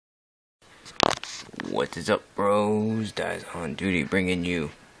What is up, bros? Dies on duty, bringing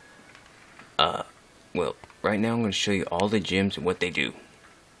you, well, right now I'm going to show you all the gyms and what they do.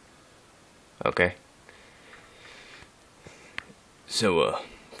 Okay? So,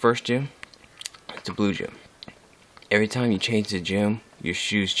 first gym, it's a blue gym. Every time you change the gym, your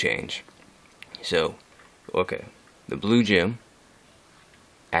shoes change. So, okay, the blue gym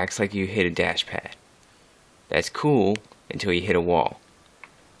acts like you hit a dash pad. That's cool until you hit a wall.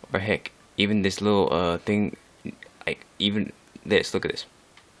 Or heck, even this little thing, like even this, look at this.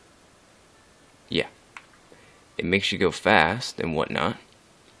 Yeah, it makes you go fast and whatnot.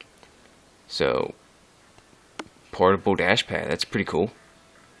 So, portable dash pad, that's pretty cool.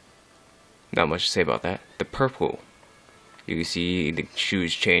 Not much to say about that. The purple, you can see the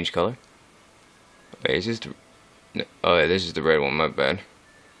shoes change color. Wait, is this the, no, oh yeah, this is the red one, my bad.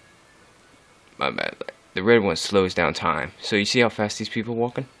 My bad. The red one slows down time. So you see how fast these people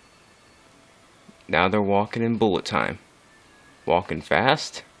walking? Now they're walking in bullet time. Walking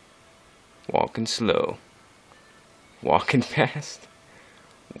fast, walking slow. Walking fast,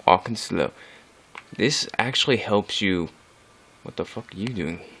 walking slow. This actually helps you. What the fuck are you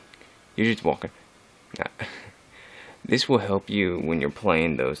doing? You're just walking. Nah. This will help you when you're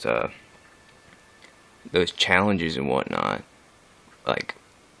playing those challenges and whatnot, like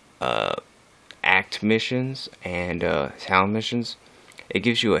act missions and town missions. It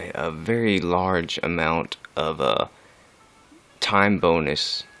gives you a very large amount of time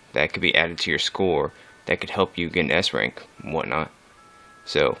bonus that could be added to your score that could help you get an S rank and whatnot.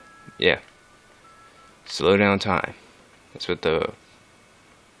 So yeah, slow down time. That's what the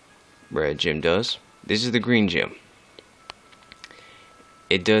red gym does. This is the green gym.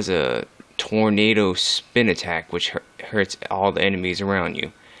 It does a tornado spin attack which hurts all the enemies around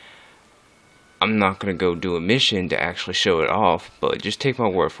you. I'm not gonna go do a mission to actually show it off, but just take my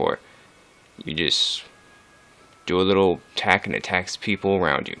word for it. You just do a little attack and attacks people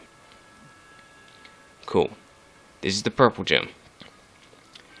around you. Cool. This is the purple gym.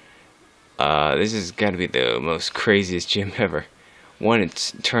 This has got to be the most craziest gym ever. One,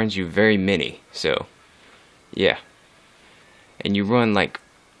 it turns you very mini, so yeah. And you run like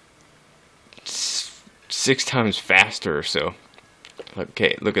 6 times faster or so.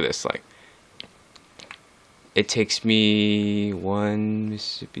 Okay, look at this. Like, it takes me 1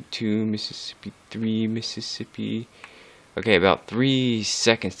 Mississippi, 2 Mississippi, 3 Mississippi. Okay, about 3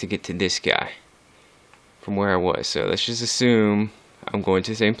 seconds to get to this guy from where I was. So let's just assume I'm going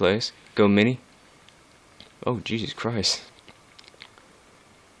to the same place. Go mini. Oh, Jesus Christ.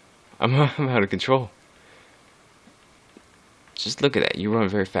 I'm out of control. Just look at that. You run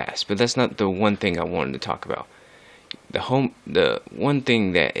very fast. But that's not the one thing I wanted to talk about. The one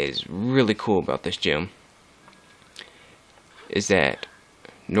thing that is really cool about this gym is that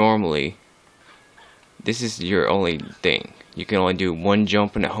normally this is your only thing. You can only do one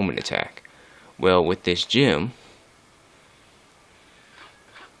jump and a homing attack. Well, with this gym,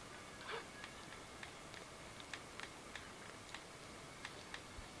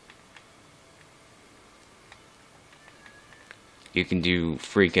 you can do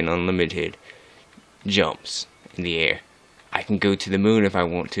freaking unlimited jumps in the air. I can go to the moon if I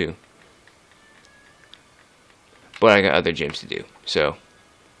want to. But I got other gyms to do. So,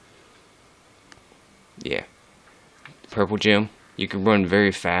 yeah. Purple gym, you can run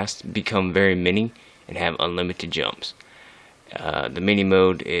very fast, become very mini, and have unlimited jumps. The mini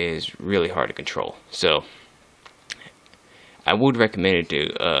mode is really hard to control. So, I would recommend it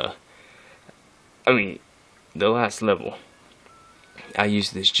to, I mean, the last level. I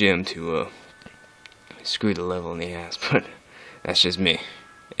use this gym to screw the level in the ass, but that's just me.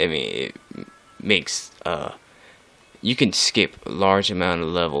 I mean, it makes you can skip a large amount of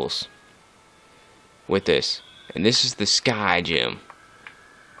levels with this. And this is the Sky Gym,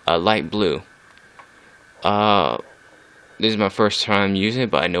 light blue. This is my first time using it,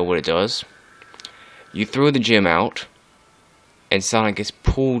 but I know what it does. You throw the gym out, and Sonic gets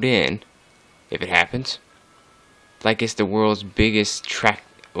pulled in if it happens. Like it's the world's biggest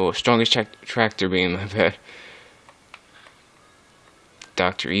strongest tractor beam, I bet.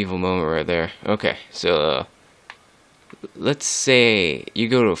 Dr. Evil moment right there. Okay, so let's say you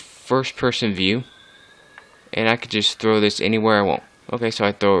go to first person view, and I could just throw this anywhere I want. Okay, so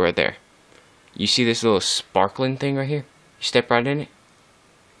I throw it right there. You see this little sparkling thing right here? You step right in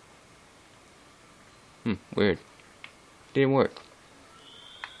it. Weird. Didn't work.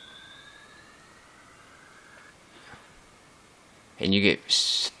 And you get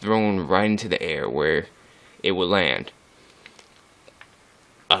thrown right into the air where it will land.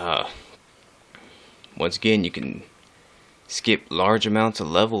 Once again, you can skip large amounts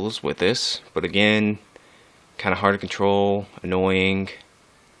of levels with this, but again, kind of hard to control, annoying,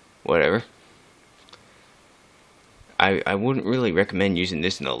 whatever. I wouldn't really recommend using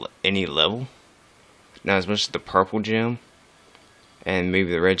this in any level, not as much as the purple gem and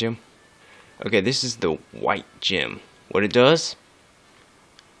maybe the red gem. Okay, this is the white gem. What it does,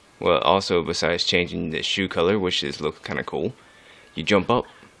 well, also besides changing the shoe color, which is look kind of cool, you jump up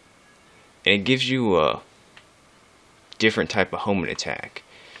and it gives you a different type of homing attack.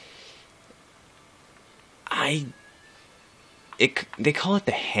 They call it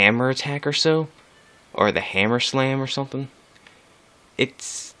the hammer attack or so, or the hammer slam or something.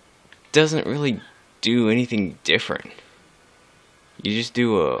 It doesn't really do anything different. You just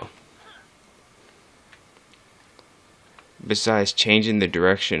do besides changing the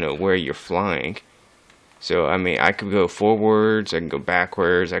direction of where you're flying. So I mean, I could go forwards, I can go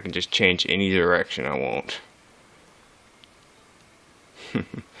backwards, I can just change any direction I want.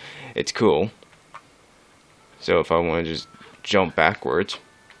 It's cool. So if I want to just jump backwards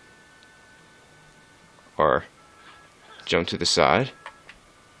or jump to the side,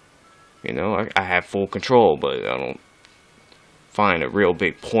 you know, I have full control, but I don't find a real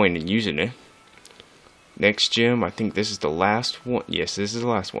big point in using it. Next gem, I think this is the last one. Yes, this is the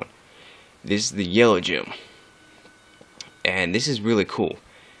last one. This is the yellow gem, and this is really cool.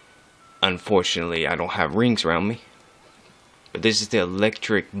 Unfortunately, I don't have rings around me, but this is the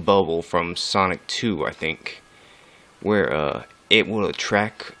electric bubble from Sonic 2, I think, where it will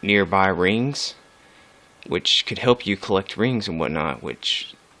attract nearby rings, which could help you collect rings and whatnot,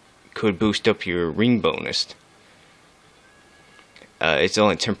 which could boost up your ring bonus. It's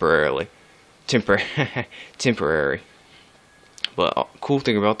only temporary. But cool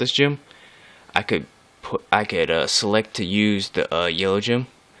thing about this gem, I could select to use the yellow gem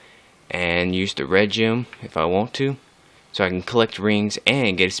and use the red gem if I want to, so I can collect rings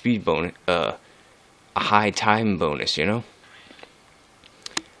and get a speed bonus, a high time bonus. You know,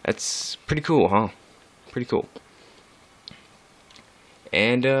 that's pretty cool, huh? Pretty cool.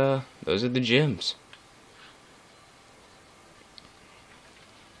 And those are the gems.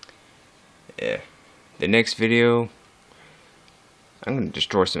 Yeah. The next video, I'm gonna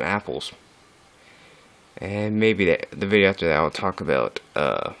destroy some apples. And maybe the video after that, I'll talk about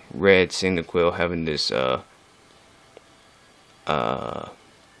Red Cyndaquil having this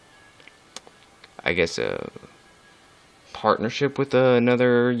I guess a partnership with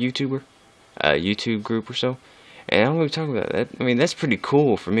another YouTuber, YouTube group or so. And I'm gonna talk about that. I mean, that's pretty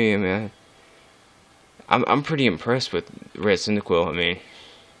cool for me. I mean, I'm pretty impressed with Red Cyndaquil. I mean,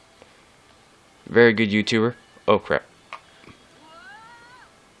 very good YouTuber. Oh crap.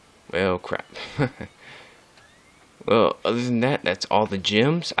 Well, crap. Well, other than that, that's all the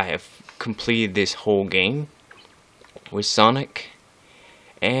gems. I have completed this whole game with Sonic.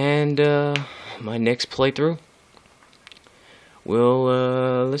 And my next playthrough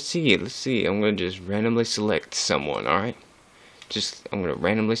will, let's see. I'm going to just randomly select someone, alright? I'm going to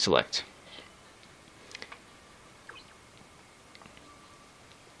randomly select.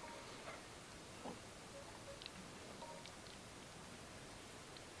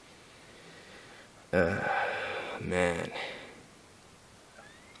 Man,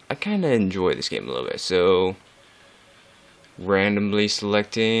 I kind of enjoy this game a little bit, so randomly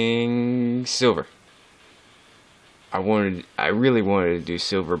selecting Silver. I really wanted to do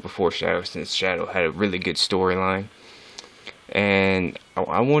Silver before Shadow, since Shadow had a really good storyline, and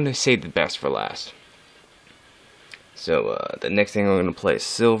I want to save the best for last. So the next thing I'm going to play is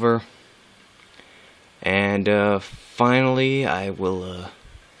Silver, and finally I will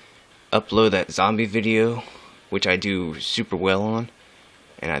upload that zombie video, which I do super well on,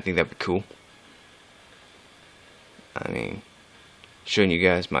 and I think that'd be cool. I mean, showing you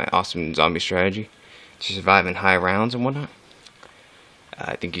guys my awesome zombie strategy to survive in high rounds and whatnot.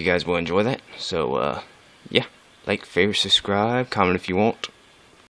 I think you guys will enjoy that. So yeah, like, favorite, subscribe, comment if you want.